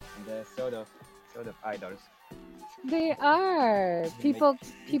They're sort of idols. They are. You can People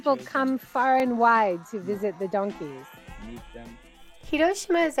make people pictures come far and wide to visit the donkeys. and meet them.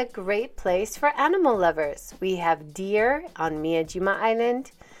 Hiroshima is a great place for animal lovers. We have deer on Miyajima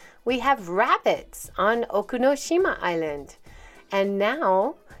Island. We have rabbits on Okunoshima Island. And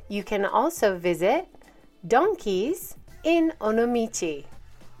now you can also visit donkeys in Onomichi.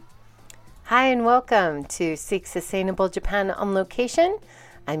 Hi and welcome to Seek Sustainable Japan on Location.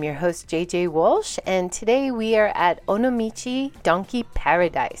 I'm your host JJ Walsh, and today we are at Onomichi Donkey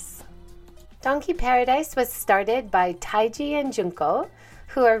Paradise. Donkey Paradise was started by Taiji and Junko,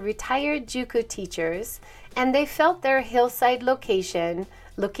 who are retired Juku teachers, and they felt their hillside location,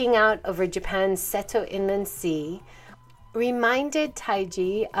 looking out over Japan's Seto Inland Sea, reminded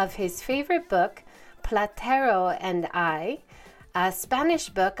Taiji of his favorite book, Platero and I, a Spanish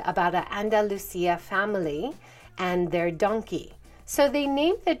book about an Andalusia family and their donkey. So they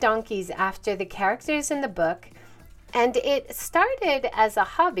named the donkeys after the characters in the book, and it started as a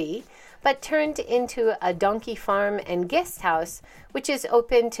hobby, but turned into a donkey farm and guest house, which is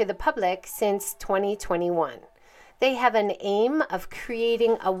open to the public since 2021. They have an aim of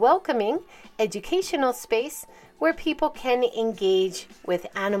creating a welcoming, educational space where people can engage with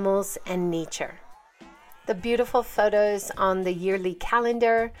animals and nature. The beautiful photos on the yearly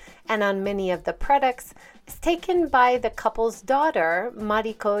calendar and on many of the products is taken by the couple's daughter,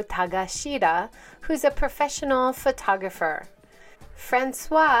 Mariko Tagashira, who's a professional photographer.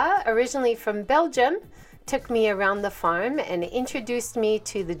 Francois, originally from Belgium, took me around the farm and introduced me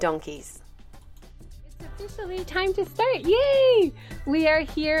to the donkeys. It's officially time to start. Yay! We are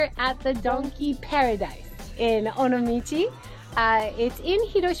here at the Donkey Paradise in Onomichi. It's in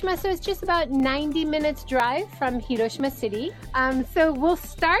Hiroshima, so it's just about 90 minutes drive from Hiroshima City. So we'll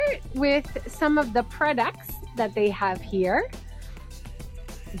start with some of the products that they have here.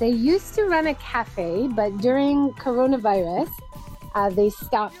 They used to run a cafe, but during coronavirus, they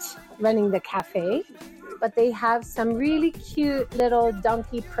stopped running the cafe. But they have some really cute little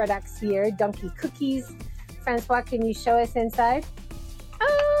donkey products here, donkey cookies. Francois, can you show us inside?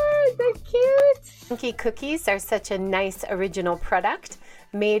 Oh, they're cute. Donkey cookies are such a nice original product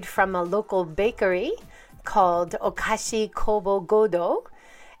made from a local bakery called Okashi Kobo Godo.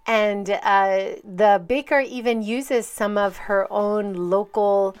 And the baker even uses some of her own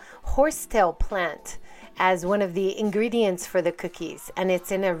local horsetail plant as one of the ingredients for the cookies. And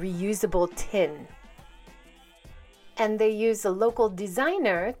it's in a reusable tin. And they use a local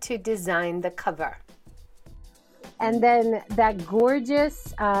designer to design the cover. And then that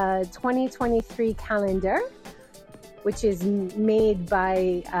gorgeous 2023 calendar, which is made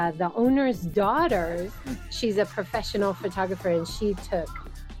by the owner's daughter. She's a professional photographer, and she took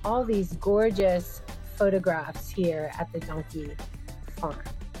all these gorgeous photographs here at the donkey farm.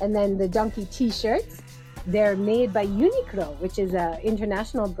 And then the donkey t-shirts, they're made by Uniqlo, which is an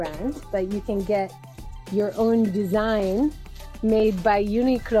international brand, but you can get your own design made by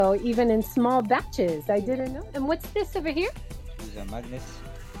Uniqlo, even in small batches. I didn't know. And what's this over here? These are magnets.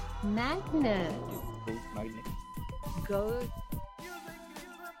 Magnets. Gold magnets. Go.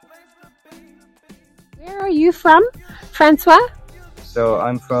 Where are you from, Francois? So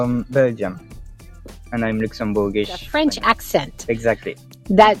I'm from Belgium, and I'm Luxembourgish. A French accent. Exactly.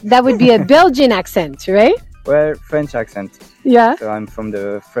 That would be a Belgian accent, right? Well, French accent. Yeah. So I'm from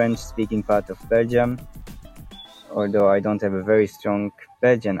the French-speaking part of Belgium, although I don't have a very strong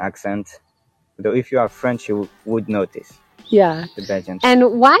Belgian accent. Though if you are French, you would notice Yeah. the Belgian.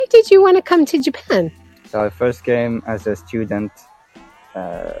 And why did you want to come to Japan? So I first came as a student,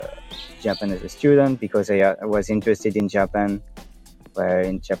 Japan as a student, because I was interested in Japan,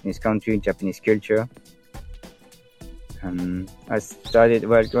 in Japanese country, Japanese culture. I started,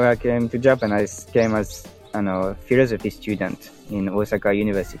 when I came to Japan, I came as a philosophy student in Osaka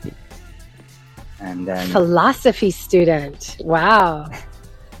University. And then Philosophy student. Wow.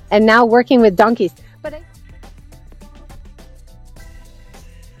 And now working with donkeys. But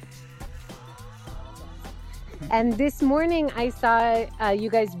and this morning I saw you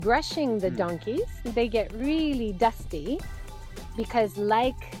guys brushing the donkeys. They get really dusty because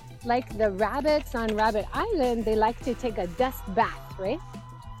like the rabbits on Rabbit Island, they like to take a dust bath, right?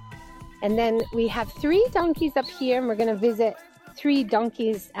 And then we have 3 donkeys up here, and we're going to visit 3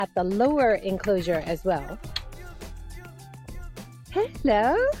 donkeys at the lower enclosure as well.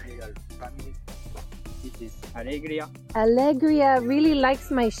 Hello. this is Allegria. Allegria really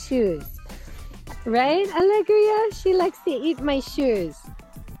likes my shoes. Right, Allegria? She likes to eat my shoes.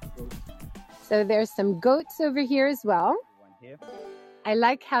 So there's some goats over here as well. One here. I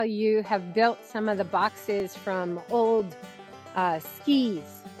like how you have built some of the boxes from old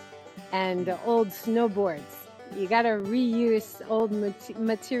skis. and old snowboards. You got to reuse old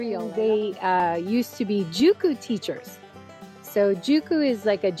material. They used to be juku teachers. So juku is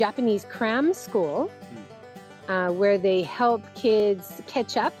like a Japanese cram school where they help kids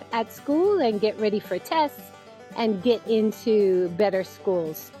catch up at school and get ready for tests and get into better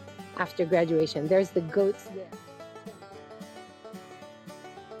schools after graduation. There's the goats there.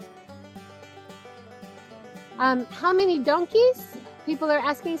 How many donkeys? People are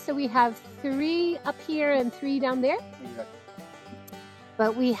asking. So we have 3 up here and 3 down there. Exactly.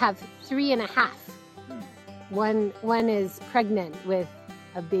 But we have 3.5. One is pregnant with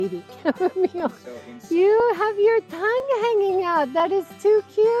a baby chamomile. So You have your tongue hanging out. That is too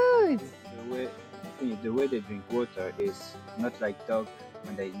cute. the way they drink water is not like dog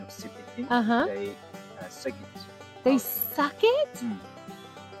when they sip it in. They suck it. They out. suck it?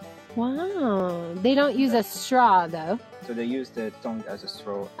 Wow. They don't use a straw though. So they use the tongue as a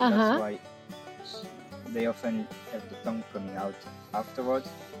straw. Uh-huh. That's why they often have the tongue coming out afterwards.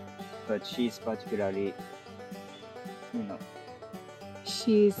 But she's particularly,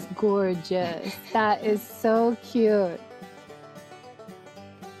 She's gorgeous. That is so cute.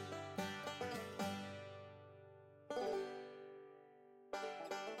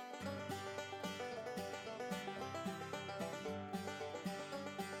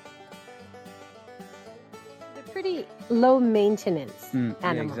 They're pretty low maintenance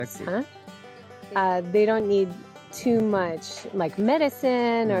animals, exactly. huh? They don't need too much like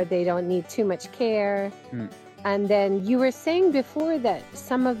medicine or they don't need too much care. And then you were saying before that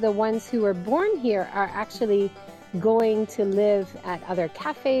some of the ones who were born here are actually going to live at other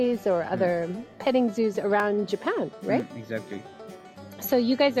cafes or other petting zoos around Japan, right? Exactly. So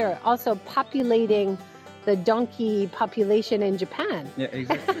you guys are also populating the donkey population in Japan. Yeah,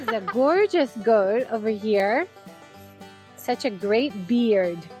 exactly. This is a gorgeous goat over here. Such a great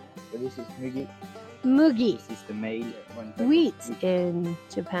beard. So this is Mugi. Mugi. This is the male one. Wheat in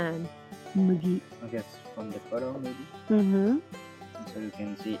Japan. Mugi. I guess from the photo maybe. Mm-hmm. So you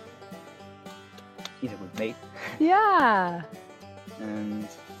can see he's a good male. Yeah. And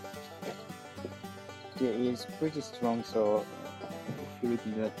yeah, he's pretty strong. So if you look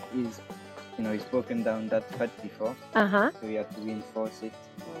at that, he's broken down that fat before. Uh-huh. So you have to reinforce it.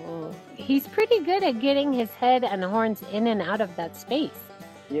 Oh. He's pretty good at getting his head and horns in and out of that space.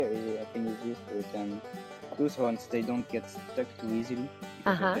 Yeah, I think he's used to it. And those horns, they don't get stuck too easily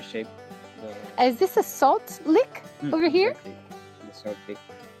because of the shape. Is this a salt lick over here? Exactly.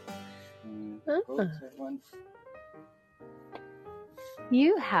 The salt lick.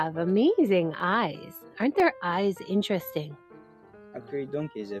 You have amazing eyes. Aren't their eyes interesting? Actually,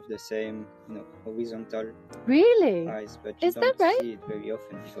 donkeys have the same, horizontal Really? eyes, but you Is don't that right? see it very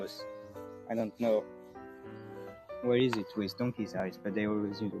often because I don't know what is it with donkeys' eyes, but they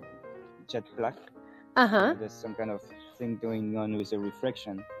always jet black. There's some kind of thing going on with the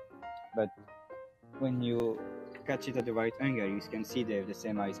reflection, but when you catch it at the right angle, you can see they have the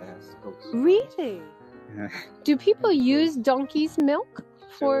same eyes as goats. Really? Do people use donkey's milk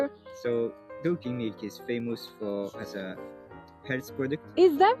for? So donkey milk is famous as a health product.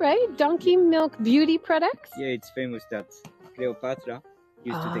 Is that right? Donkey milk beauty products? Yeah, it's famous that Cleopatra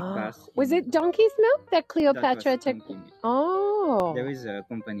used to take baths. Was it donkey's milk that Cleopatra took? Oh. There is a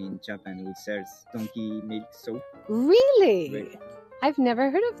company in Japan which sells donkey milk soap. Really? Right. I've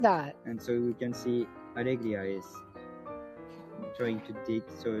never heard of that. And so we can see Allegria is trying to dig.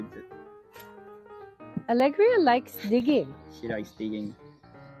 So Allegria likes digging. she likes digging.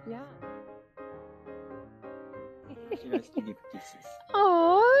 Yeah. She likes to give kisses.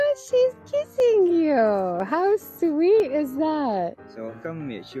 Oh, she's kissing you. How sweet is that? So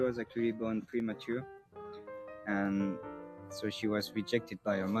she was actually born premature, and so she was rejected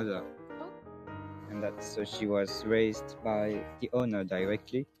by her mother, and so she was raised by the owner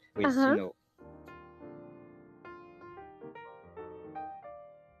directly with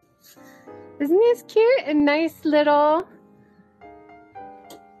Isn't this cute? A nice little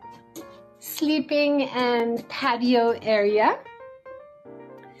sleeping and patio area.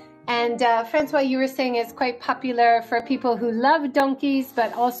 And Francois, you were saying it's quite popular for people who love donkeys,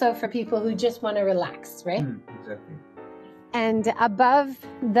 but also for people who just want to relax, right? Exactly. And above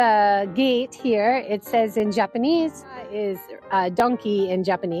the gate here, it says in Japanese, is donkey in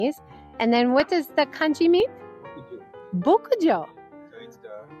Japanese. And then what does the kanji mean? Bokujo. So it's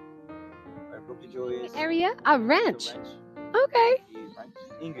Bokujo is Area? A ranch. Okay. In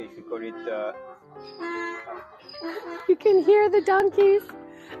English, we call it. You can hear the donkeys.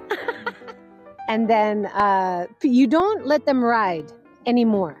 And then you don't let them ride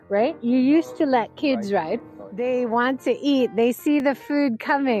anymore, right? You used to let kids ride. They want to eat. They see the food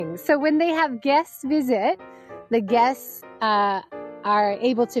coming. So when they have guests visit, the guests are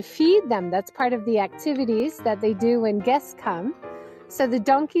able to feed them. That's part of the activities that they do when guests come. So the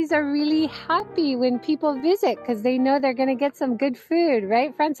donkeys are really happy when people visit because they know they're going to get some good food,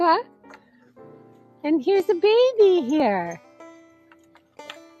 right, Francois? And here's a baby here.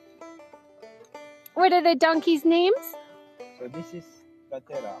 What are the donkeys' names? So this is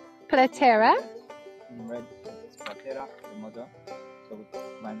Platera. Platera. In red, it's Platera, the mother. So it's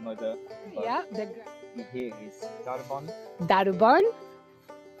my mother. Yeah. Here is Darbon. Darubon.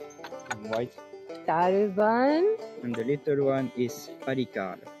 In white. Darubon. And the little one is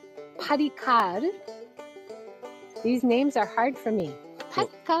Parikar. Parikar. These names are hard for me.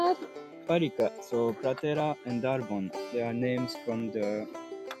 Parikar. Parika. So Platera and Darbon, they are names from the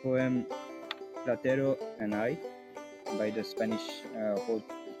poem Platero and I by the Spanish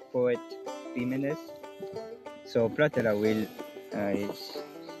poet Jimenez. So Platera will is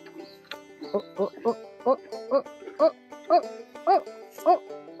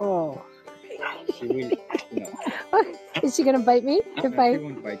oh. She will, Is she gonna bite me? She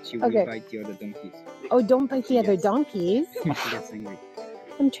won't bite. She will bite the other donkeys. Oh, don't bite the other donkeys. She gets angry.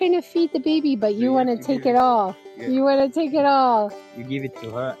 I'm trying to feed the baby, but you want to take it all. Yeah. You want to take it all. You give it to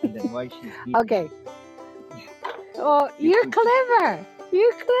her, and then while she's eating. Okay. Oh, you're clever.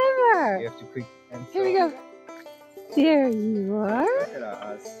 You're clever. You have to quick. And here we go. There you are. Platera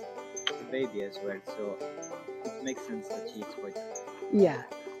has the baby as well, so it makes sense that she eats quite. Yeah.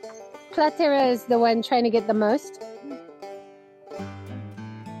 Platera is the one trying to get the most.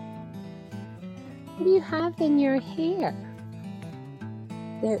 What do you have in your hair?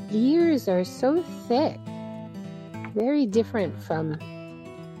 Their ears are so thick. Very different from,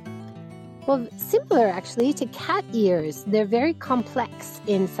 well, similar actually to cat ears. They're very complex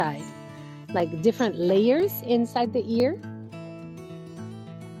inside, like different layers inside the ear.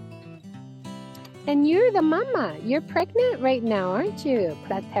 And you're the mama. You're pregnant right now, aren't you,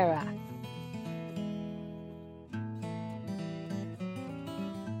 Platera?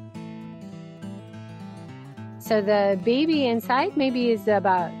 So the baby inside maybe is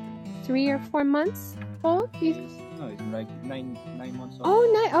about 3 or 4 months old? No, it's like 9 months old.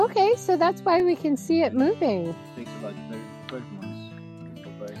 Oh, okay. So that's why we can see it moving. It takes about 12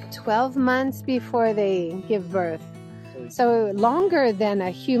 months. 12 months before they give birth. So longer than a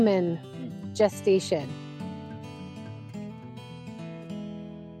human gestation.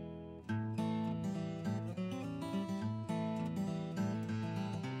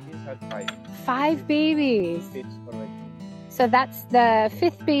 She's had 5. 5 babies. 6 already. So that's the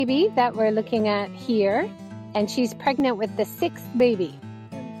 5th baby that we're looking at here. And she's pregnant with the 6th baby.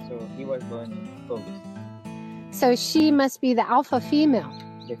 And so he was born in August. So she must be the alpha female.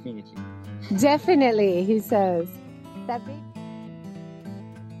 Definitely. Definitely, he says. That baby.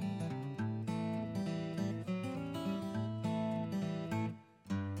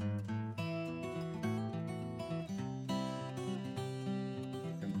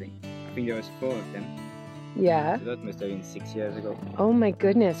 I think there was 4 of them. Yeah. So that must have been 6 years ago. Oh my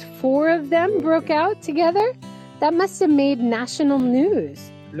goodness. 4 of them broke out together? That must have made national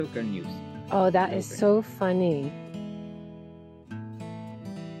news. Local news. Oh, that is so funny.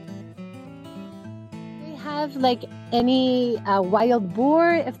 Do they have like any wild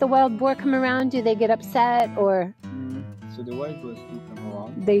boar? If the wild boar come around, do they get upset or? So the wild boars do come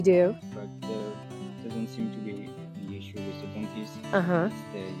around. They do. But there doesn't seem to be any issue with the donkeys. Uh-huh.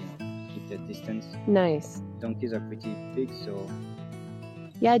 They, keep the distance. Nice. Donkeys are pretty big, so.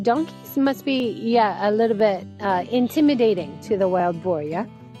 Yeah, donkeys must be, a little bit intimidating to the wild boar, yeah?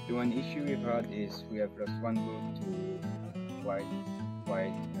 The one issue we've had is we have lost one goat to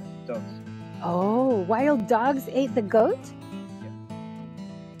wild dogs. Oh, wild dogs ate the goat? Yeah.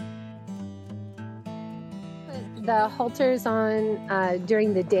 Put the halters on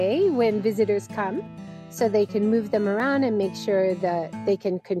during the day when visitors come so they can move them around and make sure that they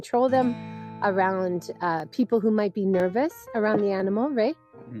can control them around people who might be nervous around the animal, right?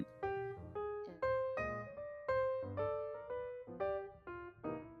 Mm-hmm.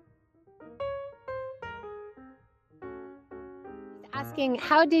 Asking,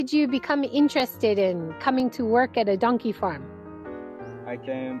 how did you become interested in coming to work at a donkey farm? I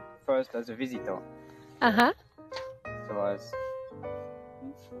came first as a visitor. Uh-huh. So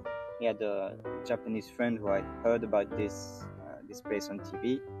he had a Japanese friend who I heard about this place on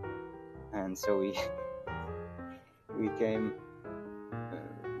TV, and so we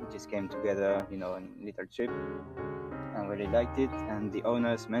just came together, on a little trip, and really liked it. And the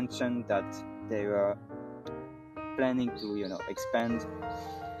owners mentioned that they were planning to expand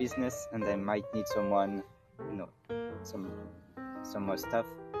business, and they might need someone some more stuff.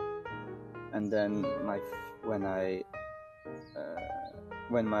 And then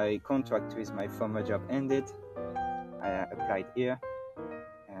when my contract with my former job ended, I applied here,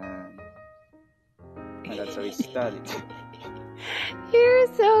 and that's how it started. You're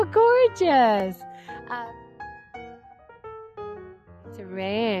so gorgeous. To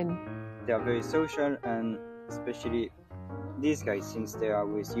rain. They are very social, and especially these guys, since they are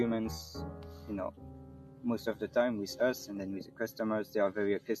with humans, most of the time with us, and then with the customers, they are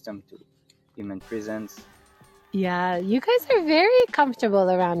very accustomed to human presence. Yeah, you guys are very comfortable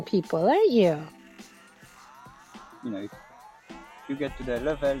around people, aren't you? If you get to their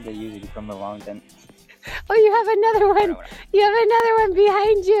level, they usually come around and... Oh, you have another one. You have another one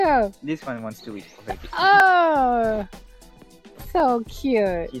behind you. This one wants to eat already. Oh, so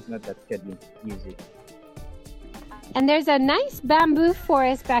cute. He's not that cuddly, usually. And there's a nice bamboo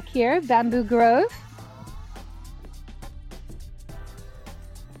forest back here, bamboo grove.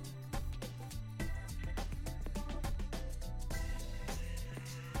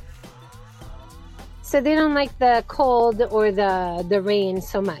 So they don't like the cold or the rain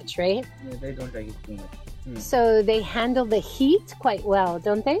so much, right? Yeah, they don't like it too much. So they handle the heat quite well,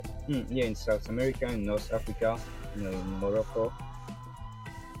 don't they? Yeah, in South America, in North Africa, in Morocco.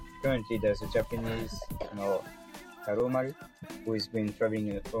 Currently, there's a Japanese, Hiroshima, who has been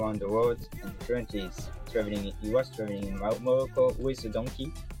traveling around the world, and currently he was traveling in Morocco with a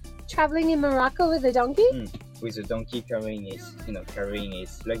donkey. Traveling in Morocco with a donkey? With a donkey carrying his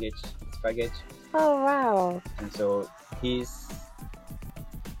luggage, his baggage. Oh, wow. And so he's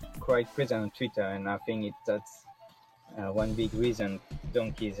quite present on Twitter, and I think that's one big reason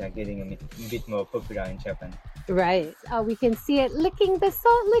donkeys are getting a bit more popular in Japan. Right. Oh, we can see it licking the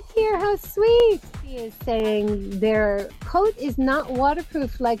salt lick here. How sweet. He is saying their coat is not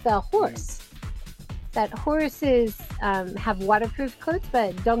waterproof like a horse. That horses have waterproof coats,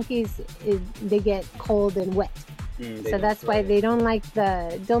 but donkeys, they get cold and wet. So that's why they don't like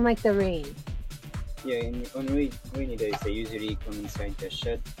the rain. Yeah, on rainy days, they usually come inside the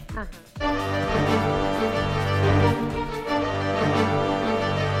shed.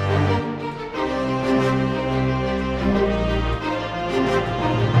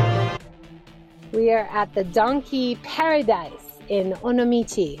 We are at the donkey paradise in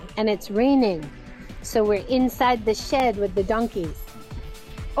Onomichi, and it's raining. So we're inside the shed with the donkeys.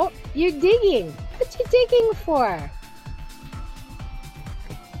 Oh, you're digging. What you digging for?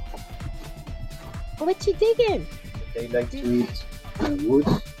 What you digging? They like to eat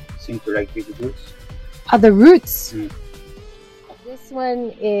woods. Seem to like big roots. Oh, the roots. This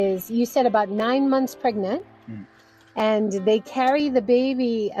one is, you said, about 9 months pregnant. And they carry the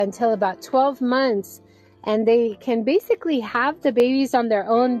baby until about 12 months. And they can basically have the babies on their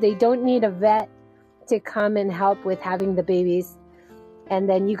own. They don't need a vet to come and help with having the babies. And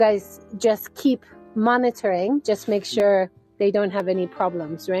then you guys just keep monitoring. Just make sure they don't have any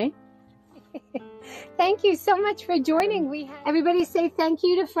problems, right? Thank you so much for joining. Everybody say thank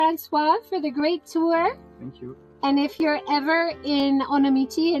you to Francois for the great tour. Thank you. And if you're ever in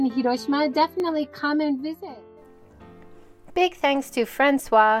Onomichi in Hiroshima, definitely come and visit. Big thanks to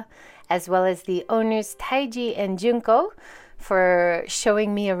Francois, as well as the owners Taiji and Junko, for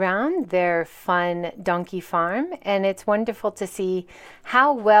showing me around their fun donkey farm. And it's wonderful to see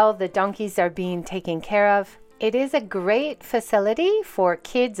how well the donkeys are being taken care of. It is a great facility for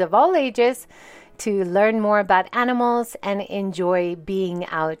kids of all ages to learn more about animals and enjoy being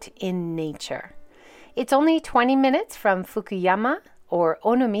out in nature. It's only 20 minutes from Fukuyama or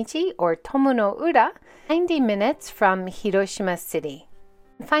Onomichi or Tomono-ura, 90 minutes from Hiroshima City.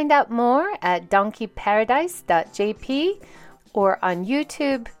 Find out more at donkeyparadise.jp or on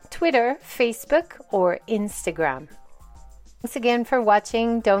YouTube, Twitter, Facebook, or Instagram. Thanks again for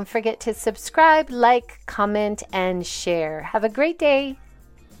watching. Don't forget to subscribe, like, comment, and share. Have a great day.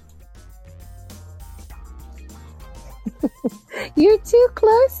 You're too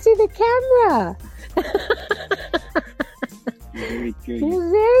close to the camera. You're very curious. You're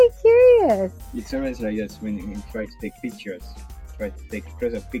very curious. It's always like this when you try to take pictures. Try to take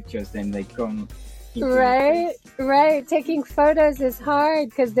close-up pictures, then they come. Right, right. Taking photos is hard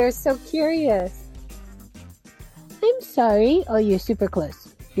because they're so curious. I'm sorry. Oh, you're super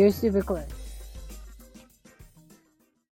close. You're super close.